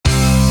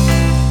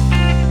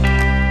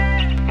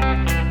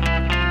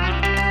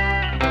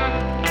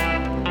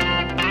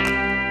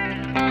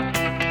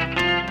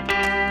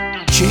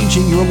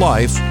changing your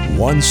life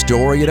one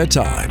story at a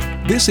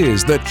time. This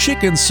is the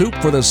Chicken Soup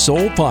for the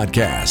Soul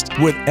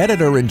podcast with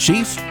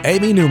Editor-in-Chief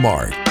Amy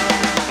Newmark.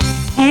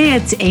 Hey,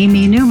 it's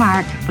Amy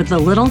Newmark with a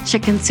little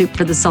Chicken Soup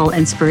for the Soul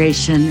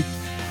inspiration.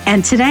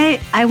 And today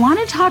I want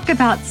to talk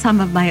about some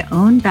of my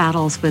own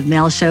battles with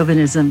male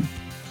chauvinism.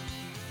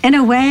 In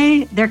a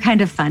way, they're kind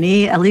of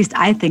funny, at least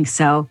I think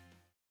so,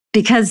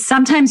 because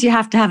sometimes you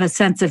have to have a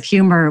sense of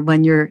humor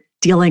when you're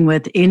dealing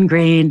with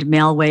ingrained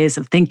male ways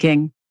of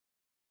thinking.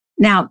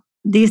 Now,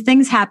 these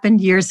things happened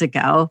years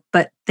ago,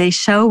 but they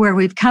show where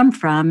we've come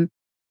from.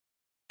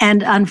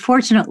 And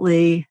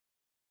unfortunately,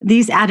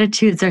 these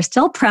attitudes are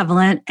still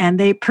prevalent and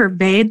they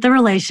pervade the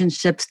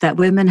relationships that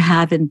women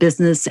have in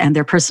business and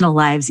their personal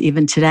lives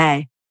even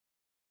today.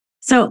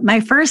 So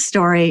my first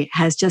story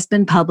has just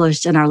been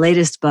published in our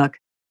latest book,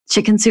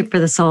 Chicken Soup for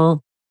the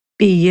Soul,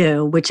 Be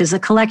You, which is a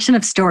collection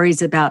of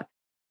stories about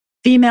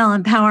female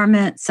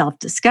empowerment,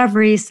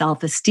 self-discovery,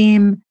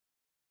 self-esteem,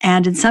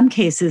 and in some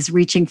cases,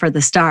 reaching for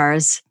the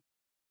stars.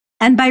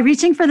 And by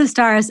reaching for the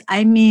stars,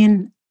 I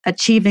mean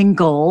achieving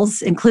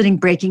goals, including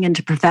breaking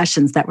into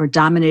professions that were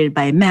dominated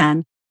by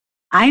men.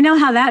 I know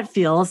how that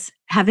feels,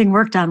 having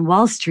worked on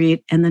Wall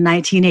Street in the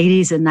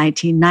 1980s and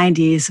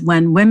 1990s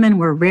when women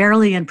were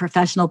rarely in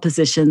professional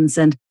positions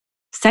and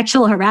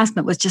sexual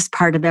harassment was just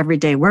part of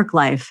everyday work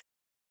life.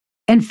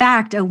 In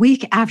fact, a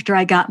week after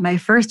I got my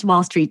first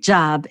Wall Street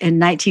job in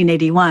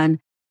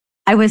 1981,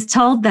 I was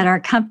told that our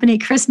company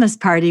Christmas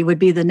party would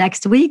be the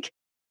next week,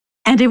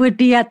 and it would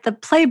be at the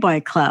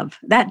Playboy Club.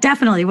 That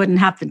definitely wouldn't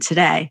happen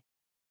today.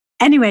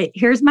 Anyway,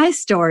 here's my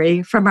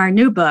story from our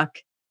new book.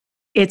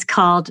 It's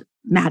called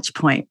Match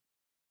Point.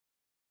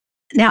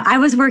 Now, I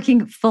was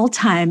working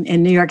full-time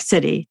in New York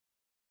City,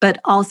 but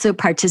also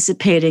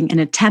participating in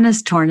a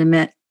tennis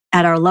tournament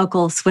at our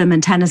local swim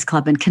and tennis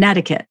club in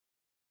Connecticut.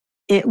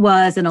 It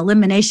was an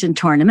elimination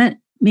tournament,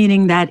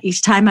 meaning that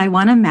each time I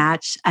won a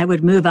match, I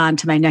would move on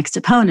to my next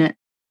opponent.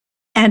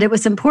 And it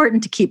was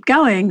important to keep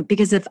going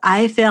because if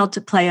I failed to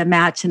play a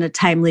match in a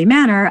timely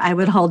manner, I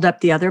would hold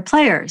up the other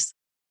players.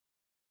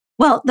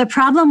 Well, the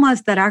problem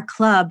was that our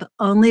club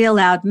only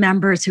allowed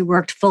members who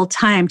worked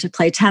full-time to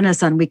play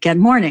tennis on weekend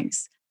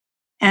mornings.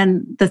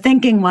 And the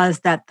thinking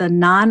was that the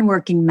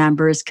non-working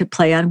members could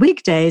play on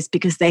weekdays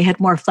because they had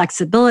more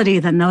flexibility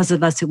than those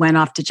of us who went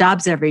off to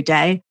jobs every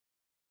day.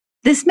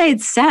 This made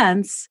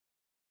sense,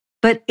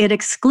 but it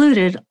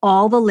excluded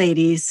all the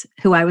ladies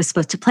who I was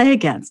supposed to play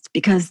against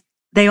because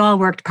they all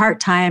worked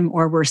part-time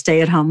or were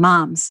stay-at-home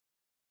moms.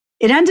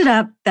 It ended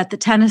up that the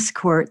tennis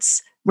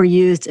courts were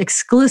used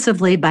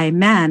exclusively by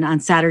men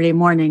on Saturday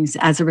mornings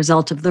as a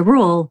result of the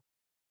rule,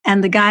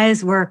 and the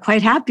guys were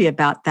quite happy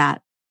about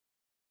that.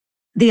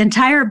 The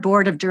entire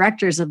board of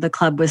directors of the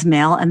club was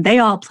male, and they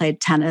all played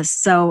tennis,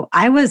 so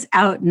I was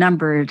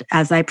outnumbered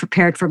as I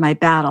prepared for my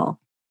battle.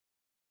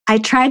 I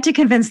tried to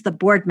convince the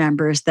board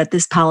members that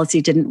this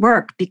policy didn't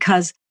work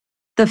because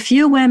the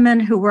few women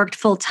who worked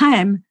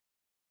full-time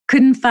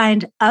couldn't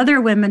find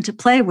other women to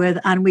play with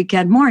on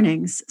weekend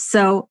mornings,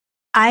 so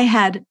I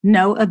had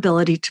no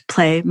ability to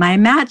play my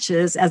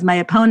matches as my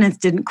opponents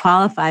didn't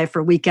qualify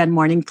for weekend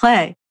morning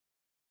play.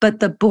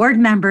 But the board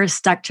members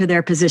stuck to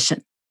their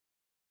position.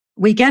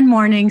 Weekend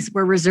mornings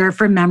were reserved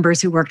for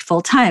members who worked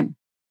full-time.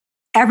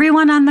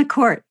 Everyone on the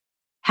court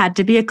had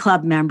to be a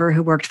club member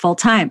who worked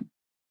full-time.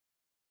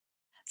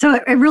 So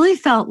it really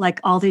felt like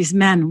all these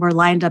men were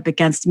lined up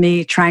against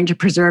me, trying to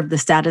preserve the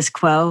status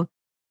quo.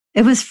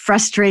 It was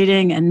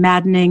frustrating and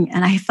maddening,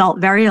 and I felt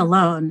very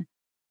alone.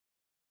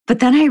 But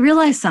then I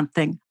realized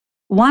something.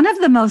 One of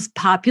the most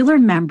popular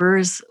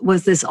members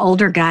was this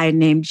older guy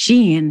named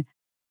Gene,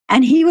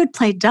 and he would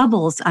play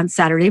doubles on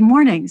Saturday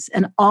mornings.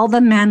 And all the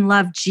men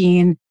loved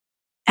Gene,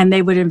 and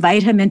they would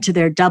invite him into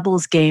their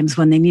doubles games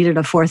when they needed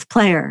a fourth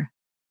player.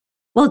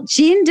 Well,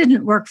 Gene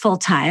didn't work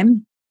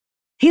full-time.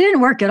 He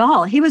didn't work at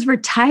all. He was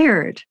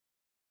retired.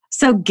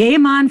 So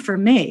game on for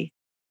me.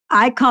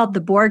 I called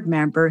the board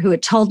member who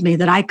had told me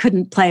that I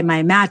couldn't play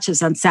my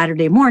matches on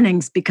Saturday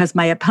mornings because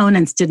my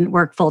opponents didn't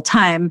work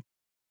full-time.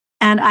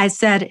 And I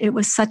said it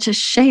was such a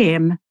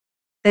shame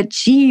that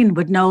Gene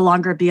would no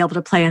longer be able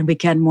to play on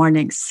weekend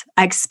mornings.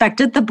 I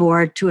expected the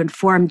board to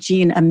inform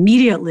Gene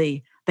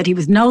immediately that he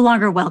was no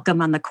longer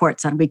welcome on the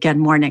courts on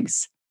weekend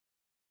mornings.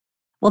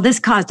 Well,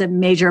 this caused a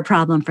major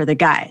problem for the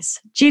guys.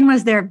 Gene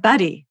was their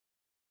buddy.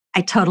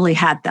 I totally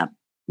had them.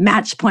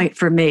 Match point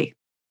for me.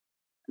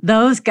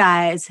 Those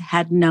guys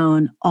had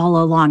known all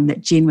along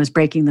that Gene was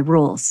breaking the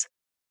rules,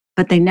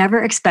 but they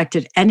never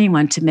expected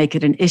anyone to make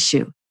it an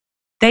issue.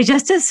 They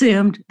just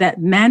assumed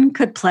that men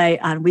could play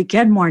on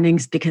weekend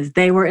mornings because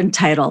they were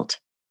entitled.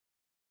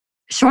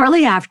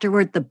 Shortly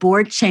afterward, the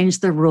board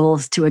changed the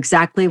rules to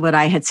exactly what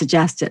I had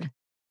suggested.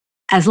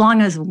 As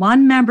long as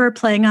one member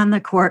playing on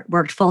the court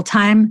worked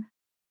full-time,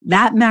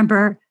 that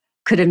member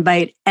could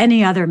invite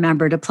any other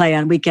member to play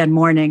on weekend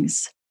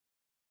mornings.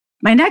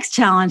 My next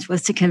challenge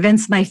was to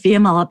convince my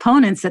female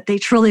opponents that they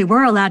truly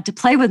were allowed to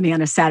play with me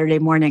on a Saturday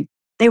morning.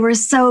 They were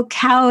so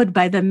cowed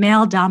by the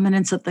male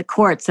dominance of the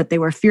courts that they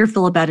were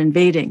fearful about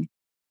invading.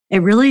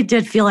 It really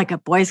did feel like a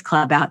boys'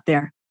 club out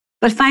there.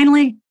 But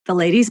finally, the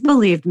ladies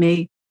believed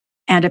me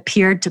and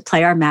appeared to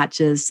play our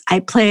matches. I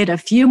played a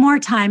few more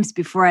times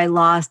before I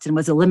lost and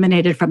was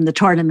eliminated from the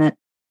tournament.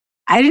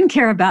 I didn't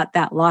care about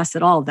that loss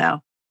at all, though.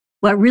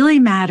 What really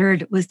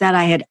mattered was that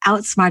I had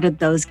outsmarted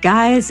those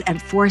guys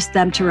and forced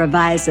them to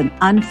revise an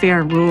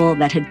unfair rule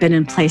that had been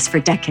in place for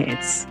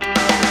decades.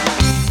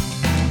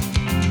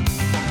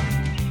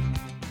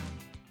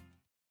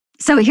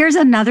 So here's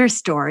another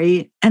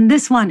story, and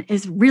this one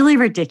is really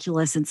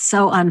ridiculous and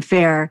so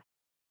unfair.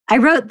 I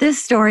wrote this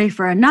story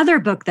for another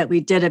book that we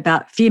did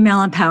about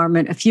female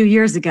empowerment a few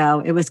years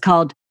ago. It was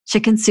called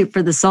Chicken Soup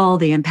for the Soul,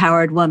 The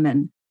Empowered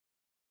Woman.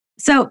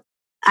 So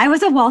I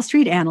was a Wall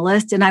Street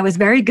analyst, and I was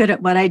very good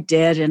at what I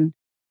did, and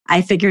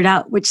I figured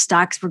out which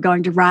stocks were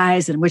going to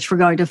rise and which were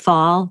going to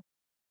fall.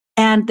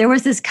 And there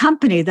was this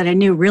company that I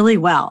knew really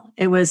well.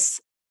 It was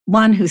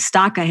one whose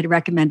stock I had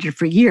recommended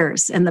for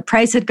years, and the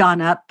price had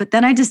gone up, but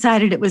then I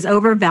decided it was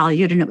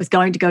overvalued and it was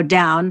going to go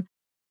down.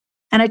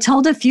 And I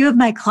told a few of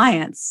my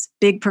clients,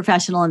 big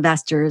professional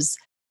investors,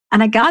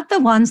 and I got the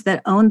ones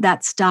that owned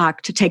that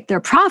stock to take their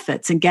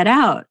profits and get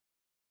out.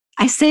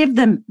 I saved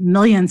them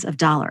millions of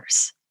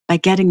dollars by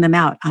getting them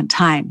out on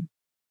time.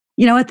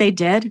 You know what they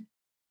did?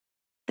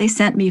 They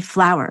sent me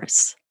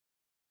flowers.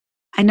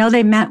 I know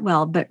they meant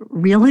well, but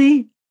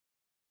really?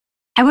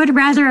 I would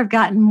rather have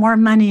gotten more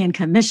money in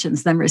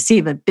commissions than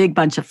receive a big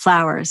bunch of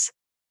flowers.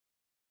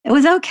 It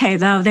was okay,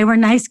 though. They were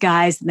nice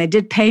guys and they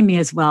did pay me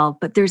as well,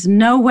 but there's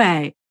no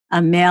way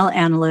a male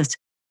analyst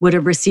would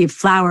have received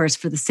flowers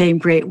for the same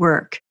great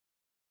work.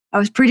 I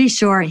was pretty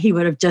sure he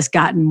would have just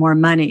gotten more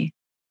money.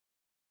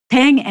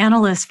 Paying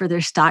analysts for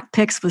their stock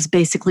picks was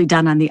basically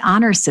done on the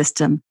honor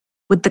system,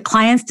 with the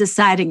clients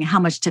deciding how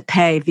much to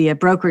pay via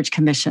brokerage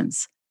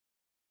commissions.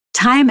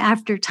 Time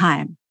after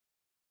time,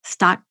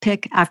 stock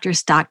pick after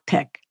stock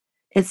pick,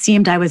 it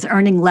seemed I was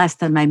earning less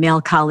than my male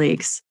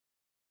colleagues.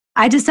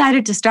 I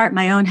decided to start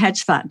my own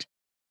hedge fund.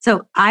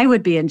 So I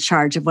would be in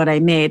charge of what I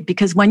made,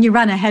 because when you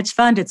run a hedge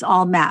fund, it's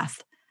all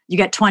math. You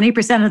get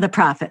 20% of the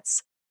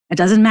profits. It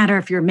doesn't matter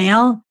if you're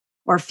male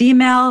or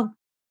female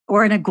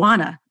or an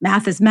iguana.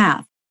 Math is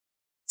math.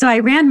 So I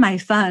ran my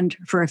fund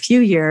for a few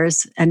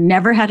years and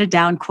never had a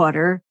down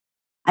quarter.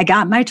 I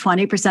got my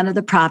 20% of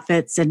the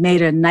profits and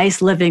made a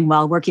nice living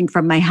while working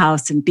from my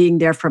house and being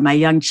there for my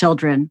young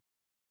children.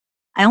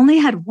 I only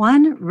had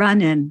one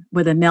run-in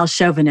with a male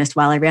chauvinist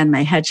while I ran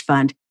my hedge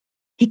fund.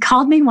 He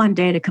called me one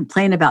day to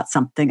complain about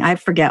something, I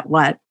forget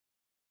what,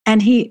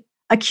 and he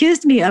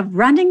accused me of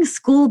running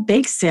school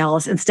bake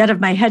sales instead of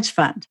my hedge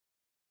fund.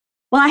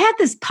 Well, I had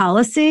this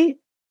policy.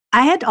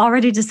 I had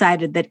already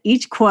decided that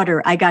each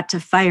quarter I got to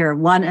fire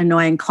one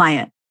annoying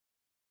client.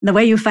 The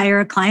way you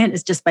fire a client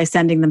is just by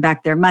sending them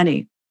back their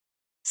money.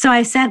 So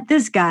I sent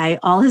this guy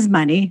all his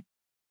money,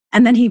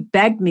 and then he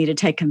begged me to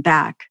take him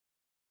back.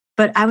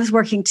 But I was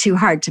working too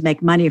hard to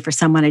make money for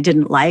someone I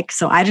didn't like,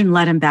 so I didn't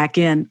let him back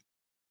in.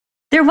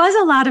 There was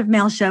a lot of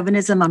male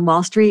chauvinism on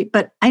Wall Street,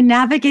 but I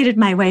navigated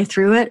my way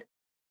through it.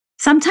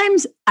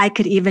 Sometimes I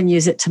could even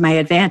use it to my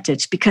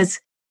advantage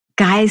because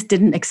guys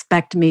didn't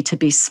expect me to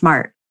be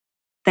smart.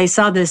 They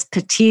saw this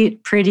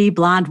petite, pretty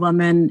blonde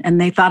woman,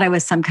 and they thought I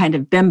was some kind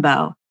of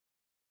bimbo.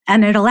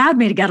 And it allowed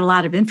me to get a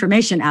lot of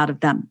information out of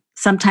them,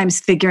 sometimes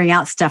figuring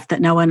out stuff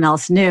that no one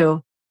else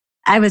knew.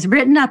 I was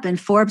written up in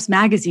Forbes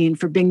magazine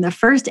for being the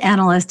first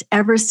analyst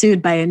ever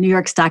sued by a New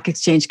York Stock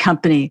Exchange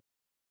company.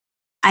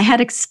 I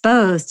had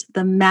exposed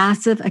the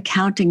massive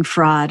accounting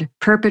fraud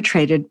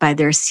perpetrated by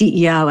their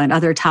CEO and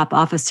other top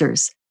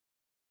officers.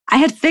 I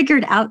had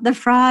figured out the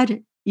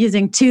fraud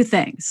using two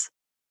things: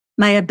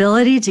 my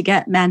ability to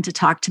get men to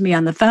talk to me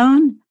on the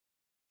phone,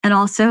 and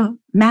also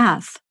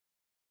math.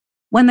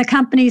 When the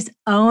company's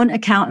own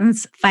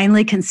accountants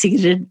finally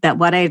conceded that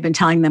what I had been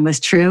telling them was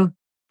true,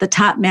 the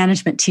top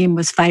management team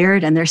was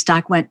fired and their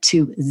stock went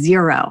to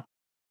zero.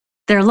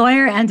 Their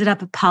lawyer ended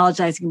up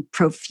apologizing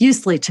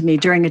profusely to me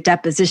during a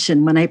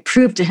deposition when I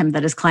proved to him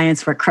that his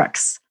clients were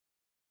crooks.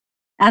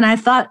 And I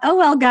thought, oh,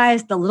 well,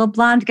 guys, the little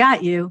blonde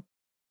got you.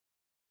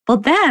 Well,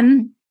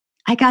 then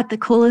I got the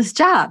coolest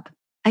job.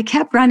 I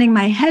kept running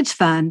my hedge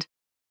fund,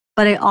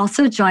 but I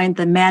also joined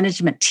the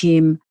management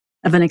team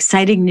of an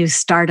exciting new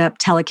startup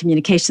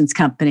telecommunications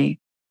company.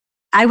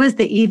 I was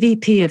the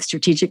EVP of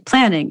strategic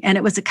planning, and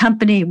it was a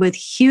company with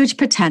huge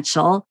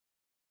potential.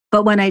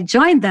 But when I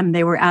joined them,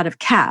 they were out of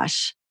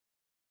cash.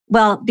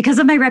 Well, because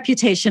of my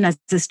reputation as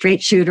a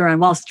straight shooter on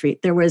Wall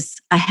Street, there was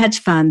a hedge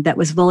fund that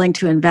was willing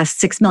to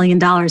invest $6 million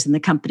in the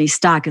company's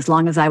stock as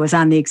long as I was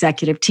on the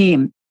executive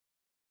team.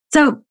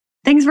 So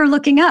things were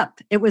looking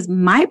up. It was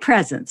my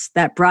presence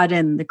that brought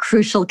in the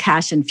crucial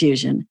cash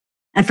infusion.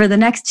 And for the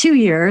next 2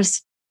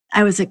 years,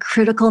 I was a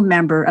critical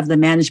member of the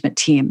management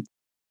team.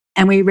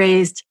 And we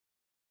raised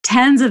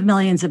tens of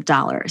millions of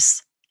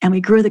dollars. And we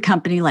grew the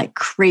company like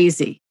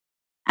crazy.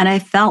 And I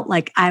felt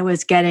like I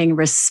was getting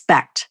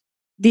respect.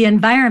 The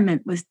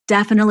environment was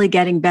definitely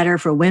getting better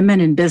for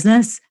women in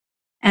business,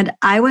 and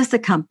I was the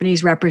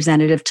company's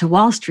representative to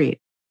Wall Street.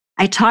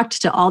 I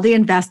talked to all the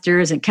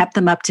investors and kept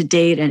them up to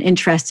date and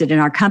interested in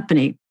our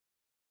company.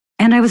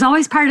 And I was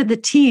always part of the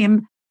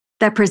team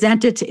that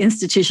presented to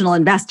institutional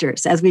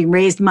investors as we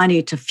raised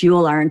money to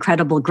fuel our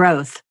incredible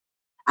growth.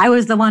 I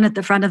was the one at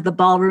the front of the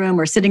ballroom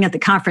or sitting at the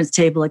conference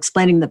table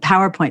explaining the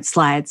PowerPoint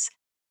slides.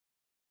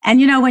 And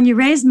when you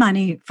raise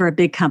money for a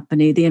big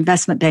company, the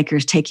investment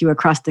bankers take you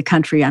across the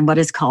country on what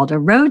is called a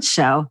road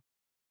show.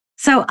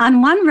 So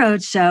on one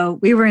road show,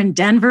 we were in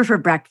Denver for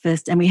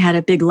breakfast and we had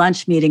a big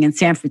lunch meeting in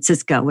San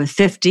Francisco with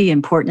 50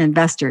 important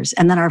investors.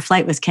 And then our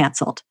flight was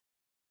canceled.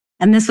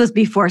 And this was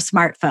before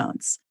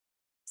smartphones.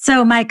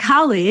 So my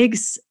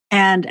colleagues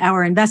and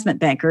our investment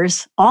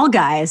bankers, all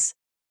guys,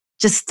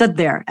 just stood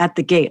there at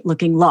the gate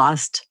looking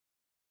lost.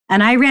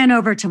 And I ran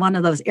over to one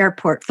of those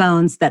airport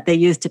phones that they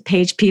use to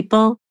page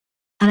people.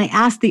 And I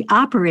asked the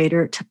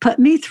operator to put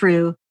me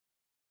through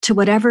to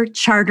whatever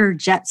charter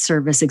jet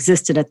service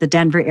existed at the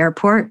Denver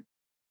airport.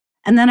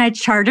 And then I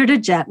chartered a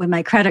jet with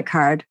my credit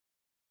card,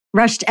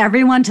 rushed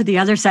everyone to the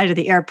other side of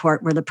the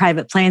airport where the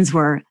private planes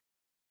were,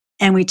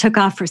 and we took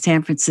off for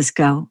San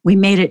Francisco. We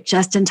made it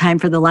just in time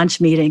for the lunch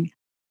meeting.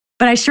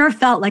 But I sure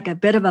felt like a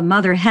bit of a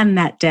mother hen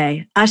that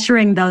day,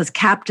 ushering those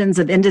captains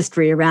of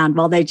industry around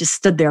while they just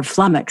stood there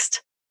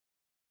flummoxed.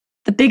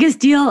 The biggest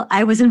deal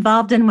I was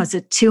involved in was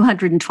a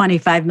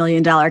 $225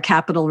 million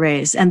capital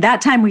raise. And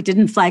that time we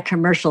didn't fly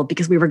commercial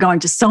because we were going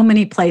to so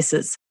many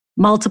places,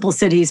 multiple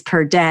cities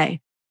per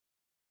day.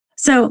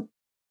 So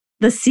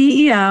the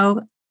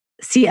CEO,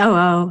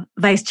 COO,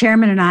 vice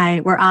chairman, and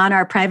I were on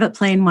our private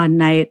plane one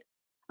night,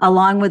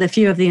 along with a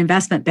few of the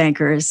investment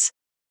bankers.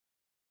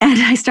 And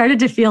I started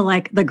to feel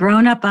like the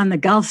grown-up on the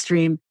Gulf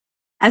Stream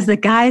as the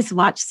guys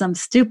watched some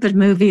stupid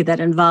movie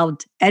that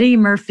involved Eddie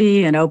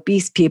Murphy and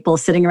obese people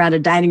sitting around a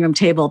dining room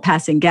table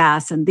passing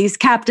gas. And these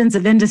captains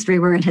of industry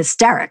were in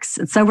hysterics,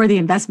 and so were the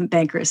investment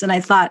bankers. And I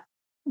thought,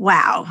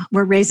 wow,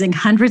 we're raising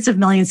hundreds of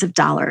millions of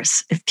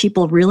dollars if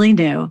people really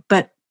knew.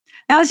 But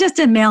that was just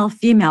a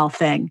male-female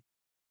thing.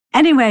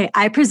 Anyway,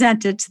 I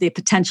presented to the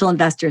potential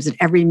investors at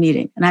every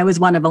meeting, and I was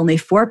one of only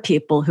 4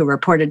 people who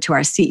reported to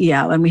our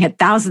CEO, and we had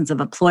thousands of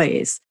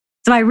employees.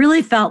 So I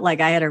really felt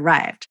like I had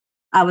arrived.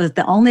 I was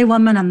the only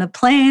woman on the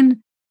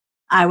plane.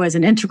 I was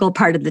an integral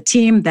part of the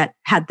team that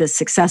had this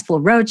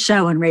successful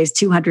roadshow and raised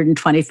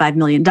 $225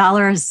 million.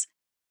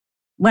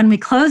 When we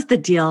closed the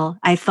deal,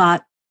 I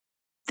thought,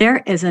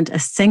 there isn't a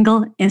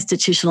single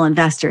institutional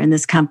investor in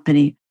this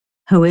company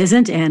who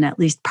isn't in, at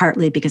least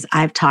partly because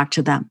I've talked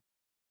to them.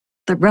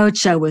 The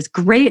roadshow was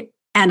great,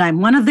 and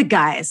I'm one of the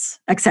guys,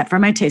 except for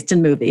my taste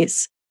in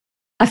movies.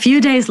 A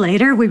few days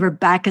later, we were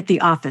back at the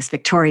office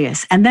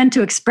victorious. And then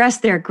to express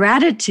their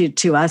gratitude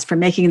to us for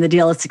making the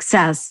deal a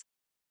success,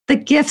 the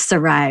gifts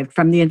arrived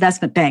from the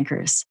investment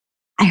bankers.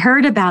 I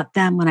heard about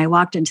them when I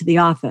walked into the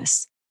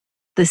office.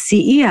 The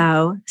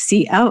CEO,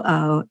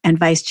 COO, and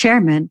vice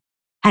chairman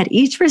had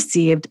each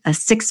received a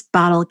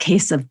 6-bottle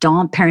case of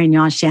Dom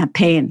Perignon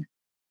champagne.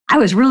 I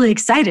was really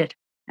excited.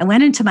 I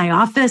went into my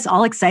office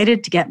all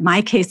excited to get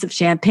my case of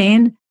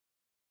champagne.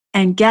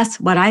 And guess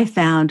what I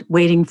found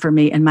waiting for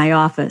me in my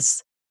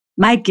office?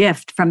 My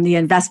gift from the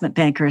investment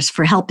bankers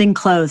for helping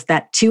close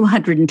that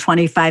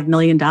 $225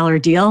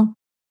 million deal.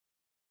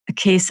 A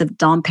case of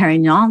Dom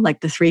Perignon like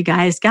the 3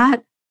 guys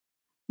got?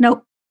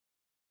 Nope.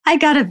 I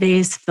got a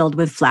vase filled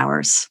with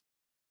flowers.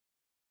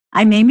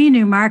 I'm Amy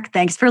Newmark.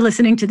 Thanks for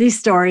listening to these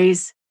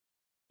stories.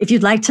 If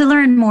you'd like to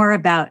learn more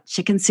about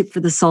Chicken Soup for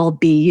the Soul,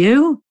 Be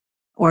You,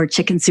 or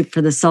Chicken Soup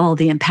for the Soul,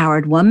 The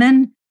Empowered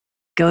Woman,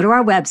 go to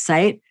our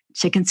website,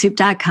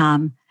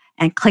 chickensoup.com,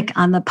 and click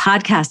on the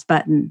podcast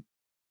button.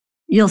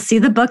 You'll see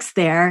the books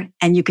there,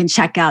 and you can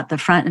check out the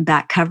front and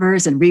back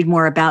covers and read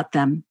more about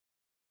them.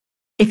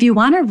 If you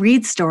want to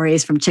read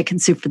stories from Chicken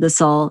Soup for the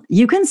Soul,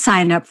 you can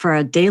sign up for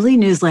a daily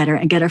newsletter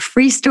and get a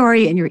free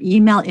story in your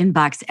email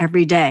inbox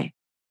every day.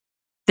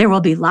 There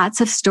will be lots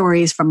of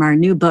stories from our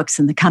new books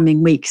in the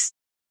coming weeks.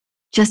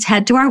 Just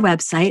head to our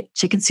website,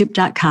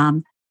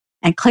 chickensoup.com,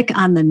 and click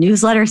on the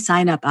newsletter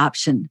sign-up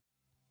option.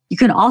 You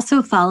can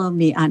also follow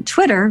me on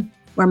Twitter,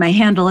 where my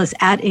handle is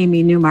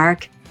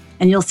 @AmyNewmark,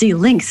 and you'll see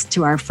links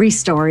to our free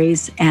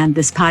stories and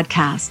this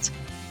podcast.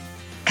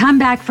 Come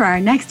back for our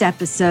next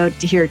episode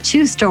to hear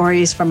 2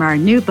 stories from our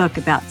new book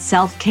about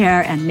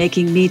self-care and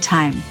making me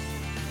time.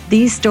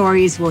 These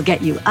stories will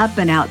get you up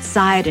and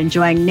outside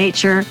enjoying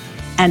nature,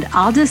 and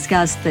I'll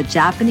discuss the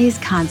Japanese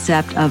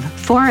concept of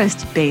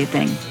forest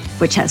bathing,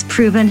 which has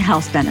proven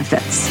health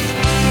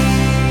benefits.